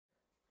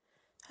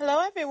Hello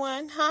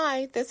everyone.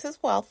 Hi, this is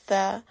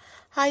Weltha.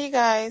 Hi you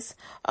guys.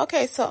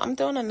 Okay, so I'm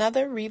doing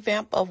another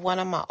revamp of one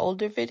of my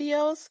older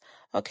videos.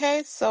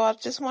 Okay, so I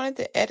just wanted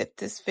to edit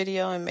this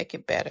video and make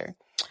it better.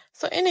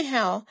 So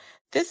anyhow,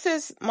 this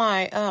is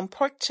my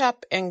pork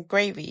chop and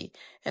gravy.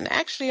 And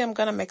actually I'm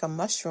going to make a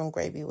mushroom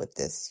gravy with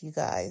this, you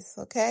guys.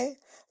 Okay,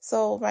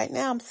 so right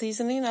now I'm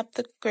seasoning up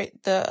the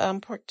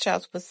pork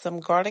chops with some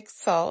garlic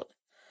salt.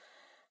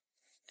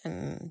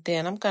 And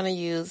then I'm going to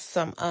use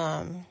some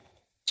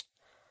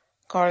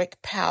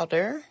garlic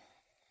powder.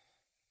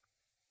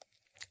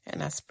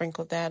 And I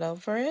sprinkle that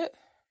over it.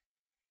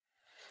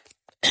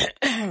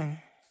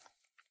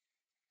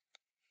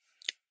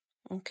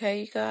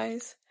 Okay, you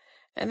guys.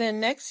 And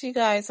then next, you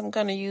guys, I'm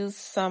going to use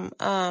some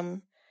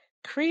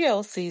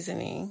Creole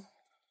seasoning.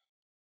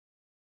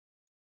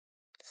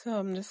 So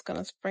I'm just going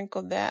to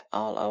sprinkle that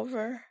all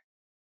over.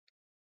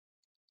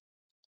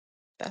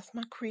 That's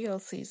my Creole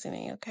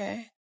seasoning,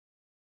 okay?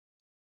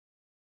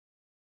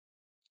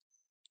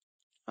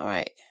 All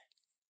right.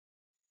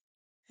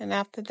 And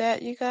after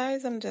that, you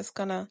guys, I'm just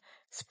going to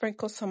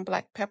sprinkle some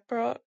black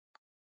pepper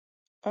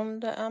on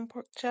the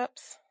pork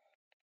chops.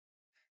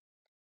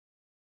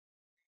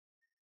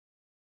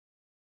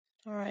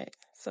 All right.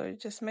 So you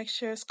just make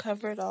sure it's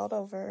covered all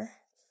over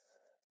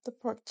the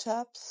pork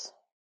chops.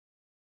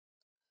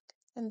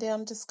 And then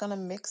I'm just going to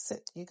mix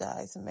it, you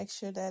guys, and make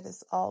sure that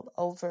it's all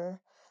over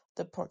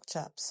the pork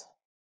chops.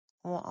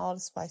 I want all the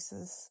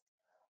spices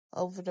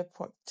over the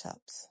pork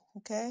chops,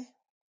 okay?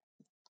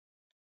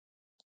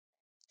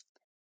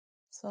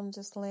 So I'm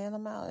just laying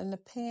them out in the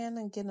pan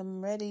and getting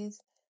them ready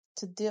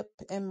to dip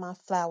in my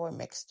flour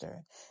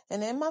mixture.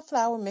 And in my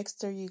flour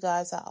mixture, you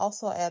guys, I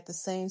also add the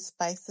same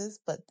spices,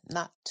 but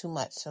not too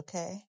much,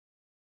 okay?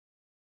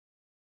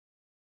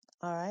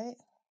 All right.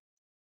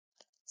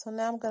 So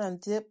now I'm going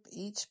to dip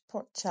each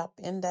pork chop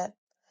in that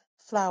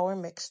flour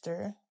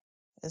mixture.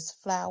 It's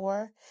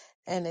flour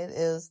and it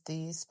is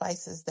the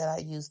spices that I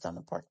used on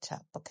the pork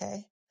chop,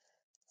 okay?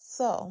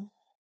 So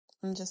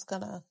I'm just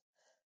going to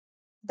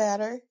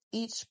batter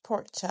each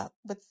pork chop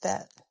with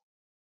that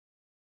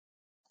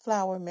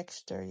flour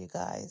mixture, you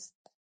guys.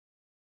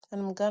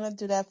 And I'm going to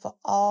do that for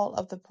all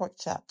of the pork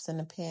chops in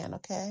the pan,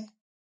 okay?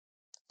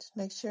 Just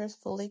make sure it's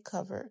fully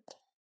covered.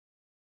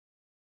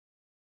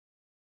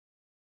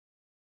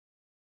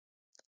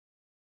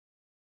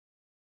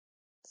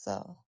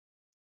 So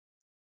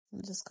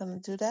I'm just going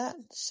to do that,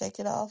 shake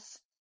it off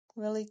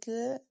really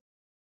good,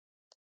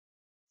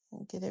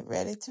 and get it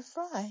ready to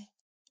fry.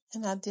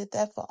 And I did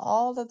that for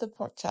all of the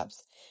pork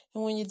chops.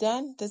 And when you're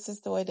done, this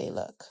is the way they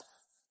look.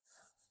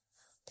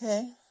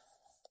 Okay.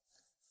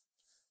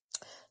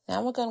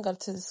 Now we're going to go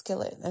to the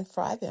skillet and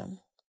fry them.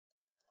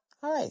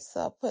 All right, so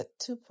I put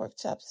 2 pork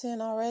chops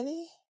in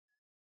already.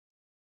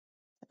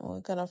 And we're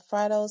going to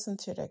fry those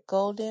until they're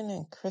golden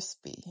and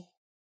crispy.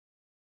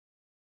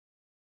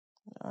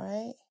 All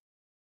right.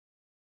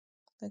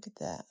 Look at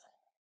that.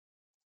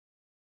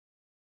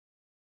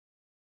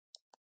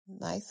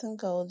 Nice and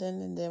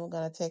golden, and then we're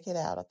going to take it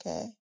out,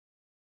 okay?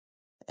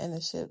 And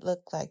it should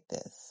look like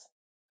this.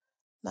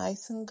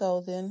 Nice and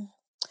golden.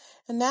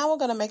 And now we're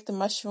going to make the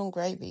mushroom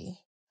gravy.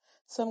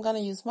 So I'm going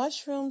to use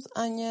mushrooms,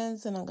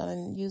 onions, and I'm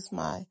going to use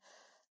my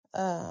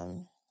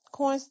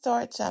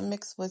cornstarch I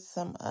mixed with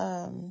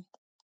some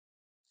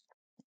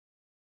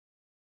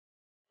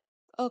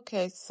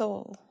okay,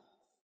 so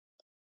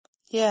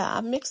yeah, I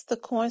mixed the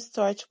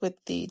cornstarch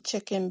with the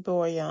chicken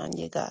bouillon,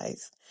 you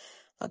guys.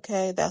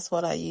 Okay, that's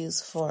what I use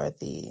for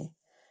the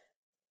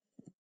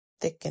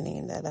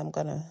thickening that I'm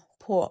gonna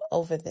pour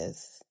over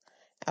this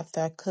after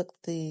I cook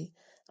the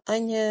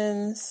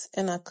onions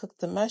and I cook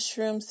the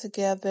mushrooms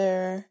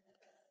together.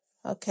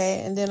 Okay,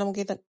 and then I'm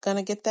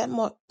gonna get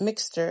that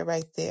mixture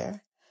right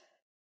there.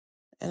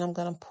 And I'm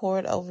going to pour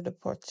it over the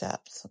pork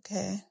chops,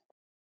 okay?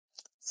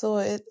 So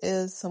it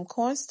is some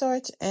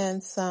cornstarch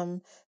and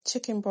some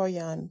chicken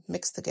bouillon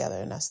mixed together.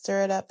 And I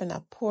stir it up and I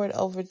pour it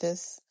over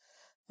this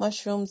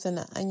mushrooms and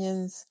the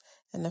onions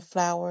and the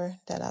flour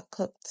that I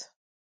cooked,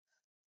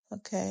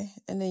 okay?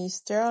 And then you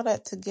stir all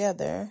that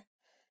together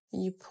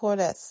and you pour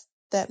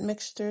that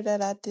mixture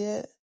that I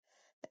did.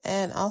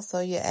 And also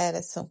you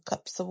added some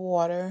cups of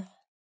water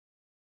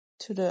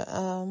to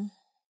the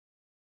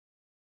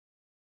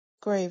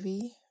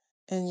gravy.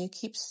 And you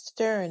keep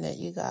stirring it,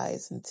 you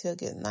guys, until it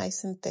gets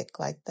nice and thick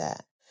like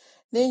that.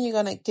 Then you're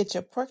going to get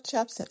your pork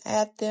chops and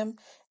add them.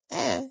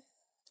 And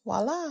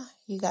voila,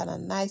 you got a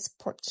nice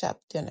pork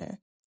chop dinner.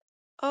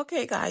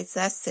 Okay, guys,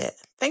 that's it.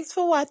 Thanks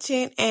for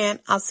watching, and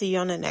I'll see you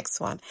on the next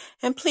one.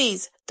 And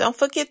please, don't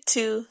forget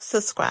to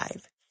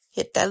subscribe.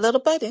 Hit that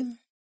little button.